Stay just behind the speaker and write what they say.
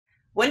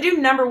When do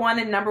number one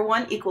and number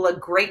one equal a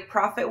great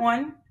profit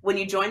one? When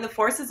you join the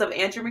forces of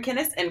Andrew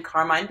McInnis and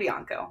Carmine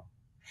Bianco.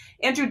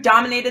 Andrew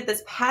dominated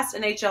this past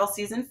NHL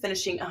season,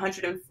 finishing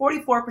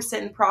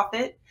 144% in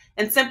profit.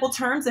 In simple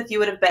terms, if you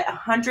would have bet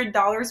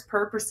 $100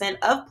 per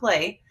percent of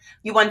play,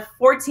 you won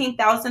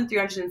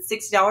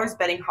 $14,360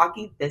 betting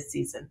hockey this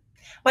season.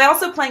 By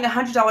also playing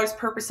 $100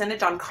 per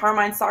percentage on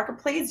Carmine soccer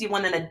plays, you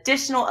won an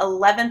additional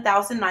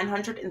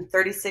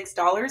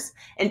 $11,936.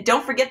 And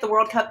don't forget, the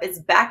World Cup is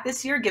back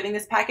this year, giving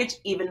this package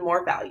even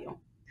more value.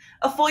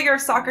 A full year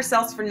of soccer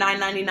sells for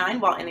 $9.99,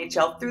 while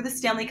NHL through the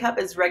Stanley Cup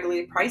is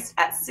regularly priced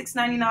at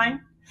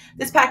 $6.99.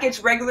 This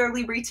package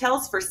regularly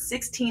retails for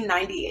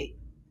 $16.98.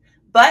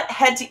 But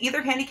head to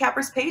either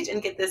handicapper's page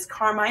and get this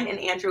Carmine and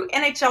Andrew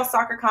NHL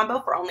soccer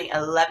combo for only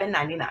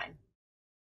 $11.99.